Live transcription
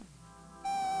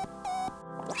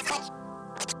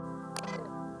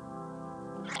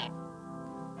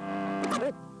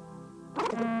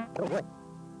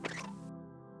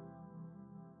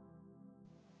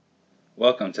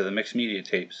Welcome to the Mixed Media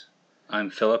Tapes. I'm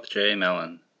Philip J.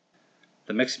 Mellon.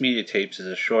 The Mixed Media Tapes is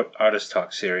a short artist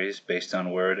talk series based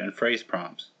on word and phrase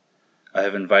prompts. I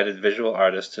have invited visual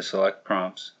artists to select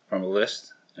prompts from a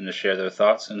list and to share their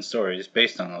thoughts and stories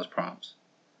based on those prompts.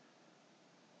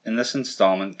 In this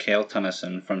installment, Kale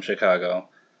Tunnessen from Chicago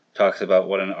talks about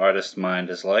what an artist's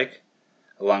mind is like,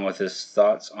 along with his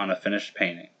thoughts on a finished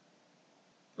painting.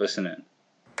 Listen in.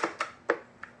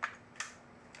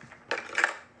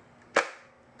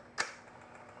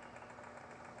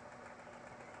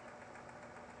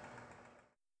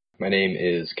 My name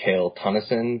is Kale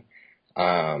Tunnessen.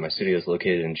 My studio is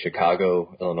located in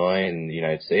Chicago, Illinois, in the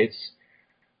United States.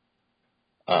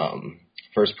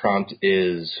 First prompt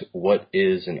is, what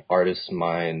is an artist's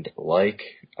mind like?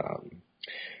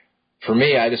 For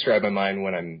me, I describe my mind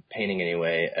when I'm painting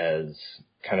anyway as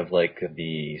kind of like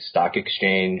the stock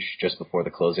exchange just before the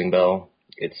closing bell.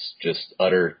 It's just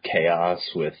utter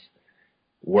chaos with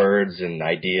words and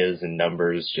ideas and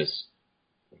numbers just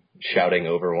shouting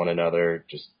over one another,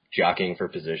 just jockeying for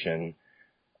position,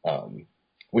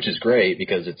 which is great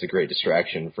because it's a great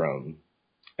distraction from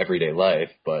everyday life,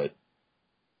 but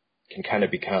can kind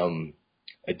of become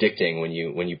addicting when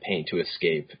you paint to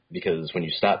escape, because when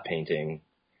you stop painting,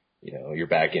 you're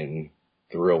back in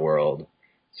the real world.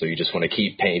 So you just want to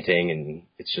keep painting, and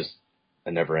it's just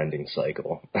a never-ending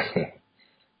cycle.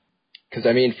 Because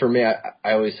for me,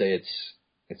 I always say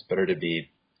it's better to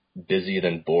be busy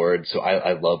than bored. So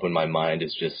I love when my mind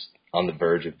is just on the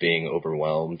verge of being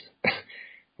overwhelmed,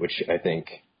 which I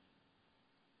think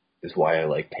is why I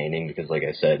like painting, because like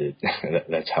I said,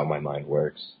 that's how my mind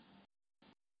works.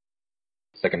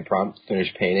 Second prompt,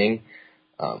 finish painting,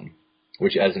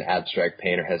 which as an abstract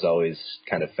painter has always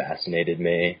kind of fascinated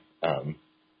me. I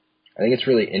think it's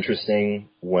really interesting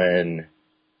when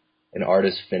an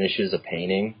artist finishes a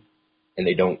painting and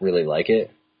they don't really like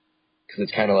it, because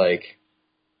it's kind of like,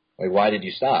 why did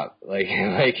you stop? Like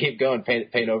keep going,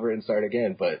 paint over it and start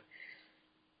again. But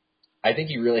I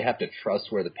think you really have to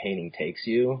trust where the painting takes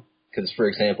you. Because, for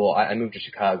example, I moved to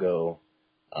Chicago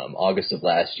August of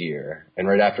last year, and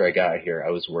right after I got here,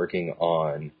 I was working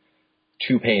on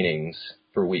 2 paintings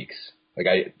for weeks.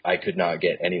 I could not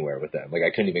get anywhere with them.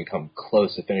 I couldn't even come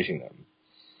close to finishing them.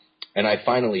 And I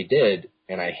finally did,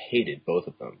 and I hated both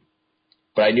of them.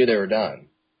 But I knew they were done.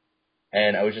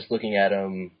 And I was just looking at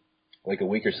them a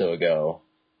week or so ago,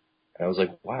 and I was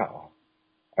like, wow,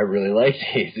 I really like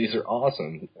these. These are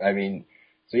awesome.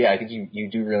 So yeah, I think you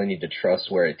do really need to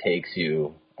trust where it takes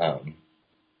you.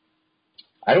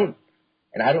 I don't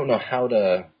know how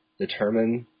to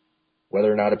determine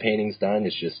whether or not a painting's done.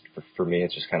 It's just, for me,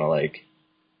 it's just kind of like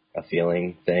a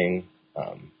feeling thing.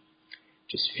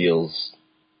 Just feels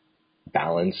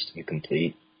balanced and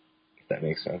complete, if that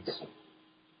makes sense.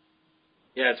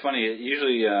 Yeah, it's funny. It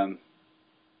usually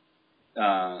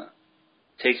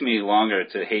takes me longer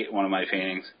to hate one of my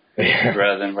paintings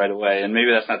rather than right away. And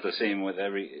maybe that's not the same with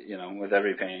every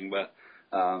painting, but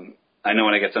I know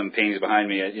when I get some paintings behind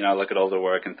me, I look at older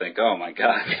work and think, oh my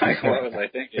God, what was I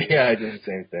thinking? Yeah, I do the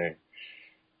same thing.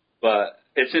 But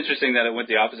it's interesting that it went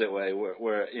the opposite way,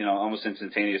 where almost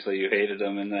instantaneously you hated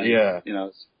them, and then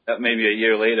maybe a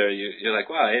year later you're like,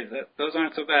 wow, those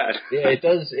aren't so bad. Yeah, it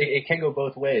does. It can go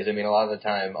both ways. A lot of the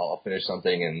time I'll finish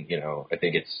something and I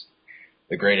think it's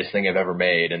the greatest thing I've ever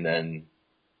made, and then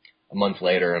a month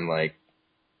later I'm like,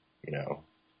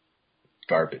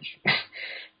 garbage.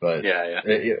 But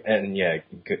it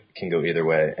can go either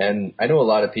way. And I know a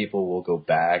lot of people will go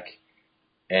back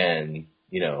and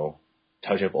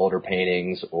touch up older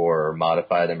paintings or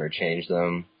modify them or change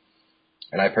them,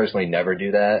 and I personally never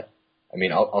do that.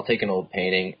 I'll take an old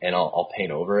painting and I'll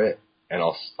paint over it, and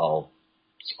I'll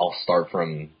start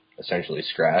from essentially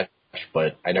scratch,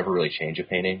 but I never really change a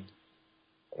painting.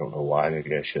 I don't know why.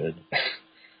 Maybe I should.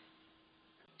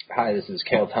 Hi, this is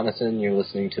Kale Tunnessen. You're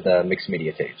listening to the Mixed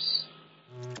Media Tapes.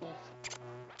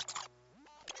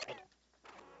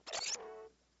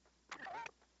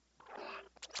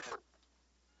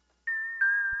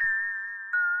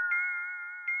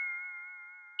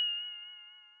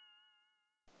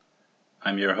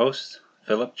 I'm your host,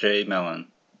 Philip J. Mellon.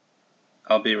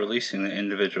 I'll be releasing the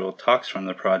individual talks from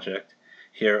the project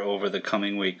here over the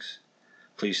coming weeks.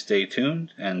 Please stay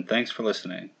tuned, and thanks for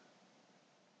listening.